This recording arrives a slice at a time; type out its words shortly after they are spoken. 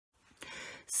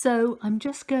So I'm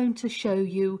just going to show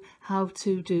you how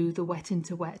to do the wet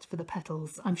into wet for the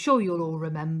petals. I'm sure you'll all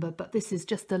remember, but this is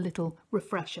just a little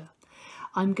refresher.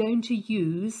 I'm going to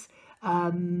use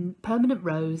Permanent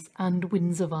Rose and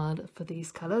Windsor Violet for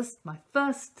these colours. My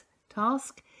first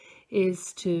task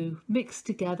is to mix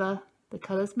together the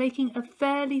colours, making a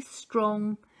fairly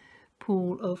strong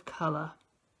pool of colour.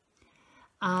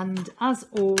 And as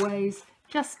always,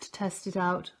 just test it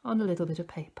out on a little bit of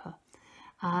paper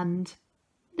and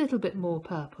a little bit more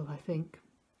purple, I think,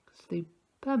 because the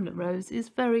Permanent Rose is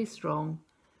very strong.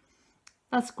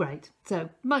 That's great, so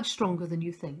much stronger than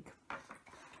you think.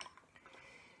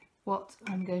 What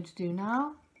I'm going to do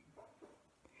now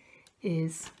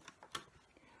is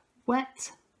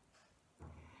wet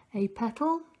a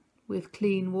petal with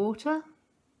clean water.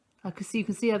 So you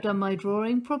can see I've done my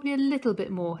drawing probably a little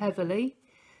bit more heavily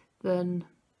than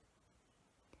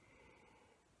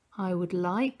I would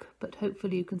like, but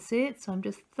hopefully you can see it. So I'm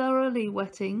just thoroughly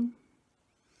wetting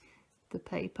the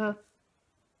paper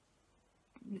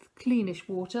with cleanish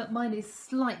water. Mine is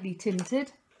slightly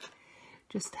tinted,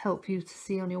 just to help you to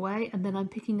see on your way. And then I'm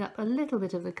picking up a little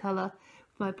bit of the colour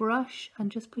with my brush and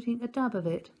just putting a dab of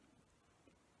it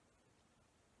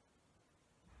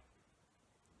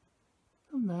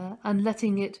on there and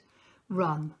letting it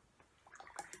run.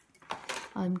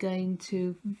 I'm going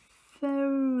to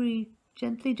very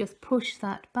gently just push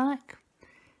that back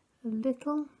a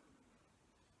little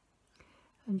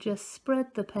and just spread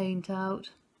the paint out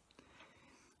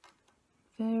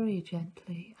very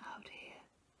gently out here.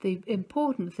 The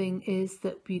important thing is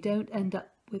that we don't end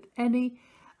up with any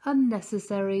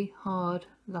unnecessary hard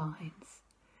lines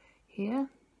here.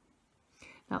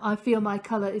 Now I feel my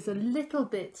colour is a little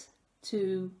bit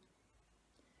too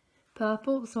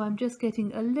purple, so I'm just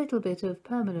getting a little bit of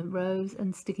Permanent Rose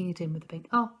and sticking it in with the pink.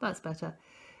 Oh, that's better.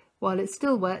 While it's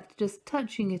still wet, just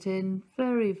touching it in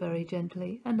very, very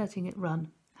gently and letting it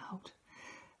run out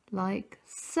like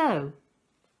so.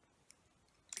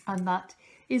 And that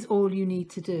is all you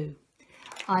need to do.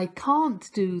 I can't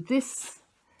do this.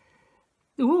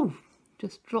 Ooh,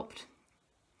 just dropped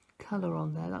colour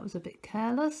on there. That was a bit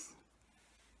careless,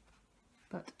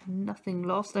 but nothing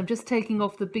lost. I'm just taking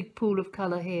off the big pool of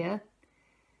colour here.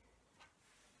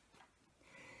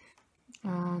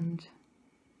 And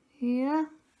here.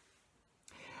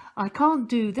 I can't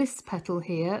do this petal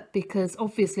here because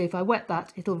obviously if I wet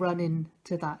that it'll run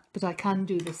into that, but I can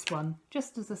do this one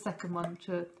just as a second one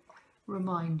to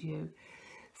remind you.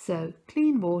 So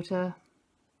clean water,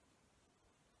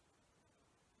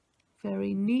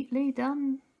 very neatly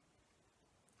done.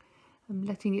 I'm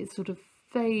letting it sort of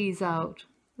phase out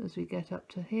as we get up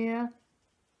to here,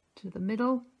 to the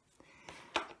middle.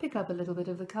 Pick up a little bit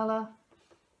of the colour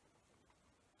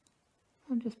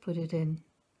and just put it in,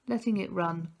 letting it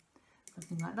run,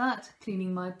 something like that.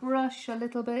 Cleaning my brush a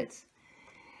little bit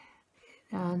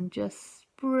and just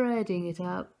spreading it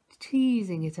out,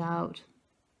 teasing it out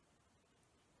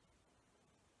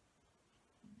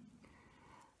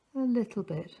a little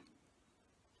bit,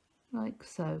 like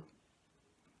so.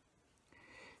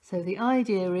 So the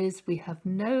idea is we have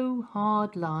no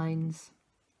hard lines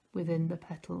within the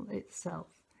petal itself.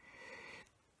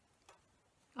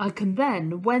 I can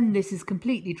then, when this is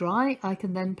completely dry, I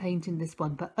can then paint in this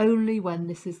one, but only when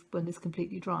it's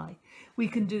completely dry. We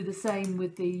can do the same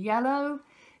with the yellow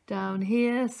down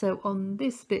here. So on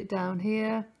this bit down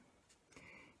here,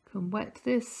 can wet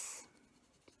this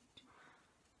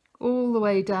all the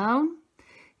way down.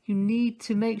 You need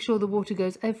to make sure the water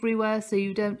goes everywhere so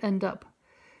you don't end up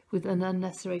with an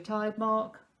unnecessary tide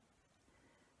mark.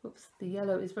 Oops, the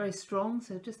yellow is very strong,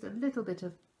 so just a little bit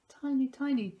of tiny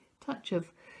touch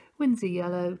of Windsor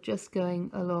yellow just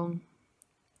going along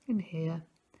in here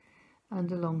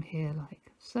and along here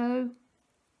like so,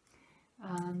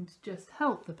 and just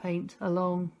help the paint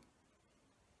along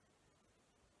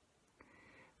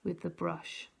with the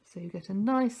brush so you get a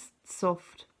nice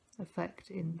soft effect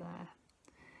in there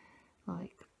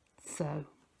like so.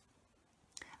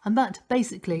 And that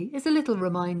basically is a little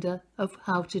reminder of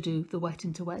how to do the wet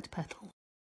into wet petal.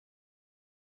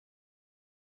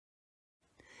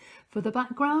 For the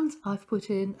background, I've put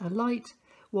in a light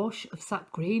wash of sap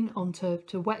green onto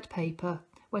wet paper,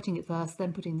 wetting it first,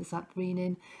 then putting the sap green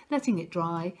in, letting it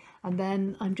dry, and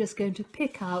then I'm just going to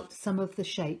pick out some of the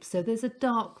shapes. So there's a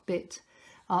dark bit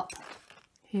up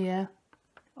here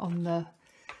on the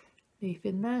leaf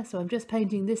in there, so I'm just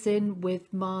painting this in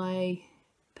with my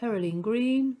Perylene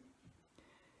green,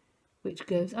 which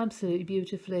goes absolutely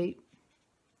beautifully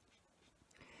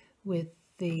with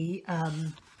the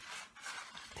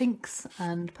pinks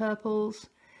and purples,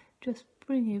 just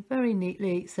bring it very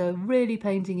neatly, so really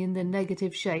painting in the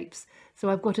negative shapes. So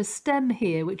I've got a stem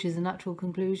here, which is a natural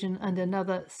conclusion, and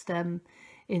another stem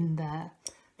in there.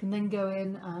 Can then go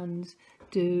in and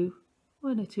do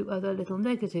one or two other little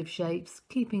negative shapes,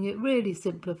 keeping it really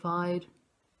simplified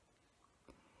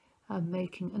and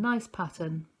making a nice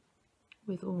pattern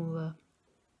with all the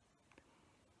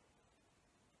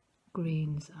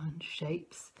greens and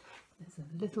shapes. There's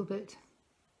a little bit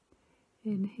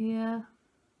in here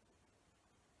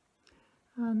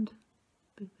and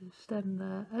a bit of stem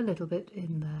there, a little bit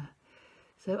in there.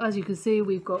 So as you can see,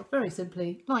 we've got very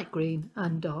simply light green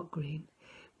and dark green,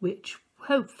 which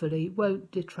hopefully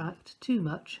won't detract too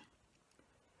much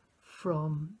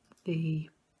from the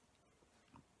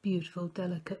beautiful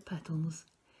delicate petals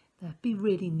there. Be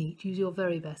really neat. Use your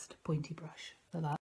very best pointy brush for that.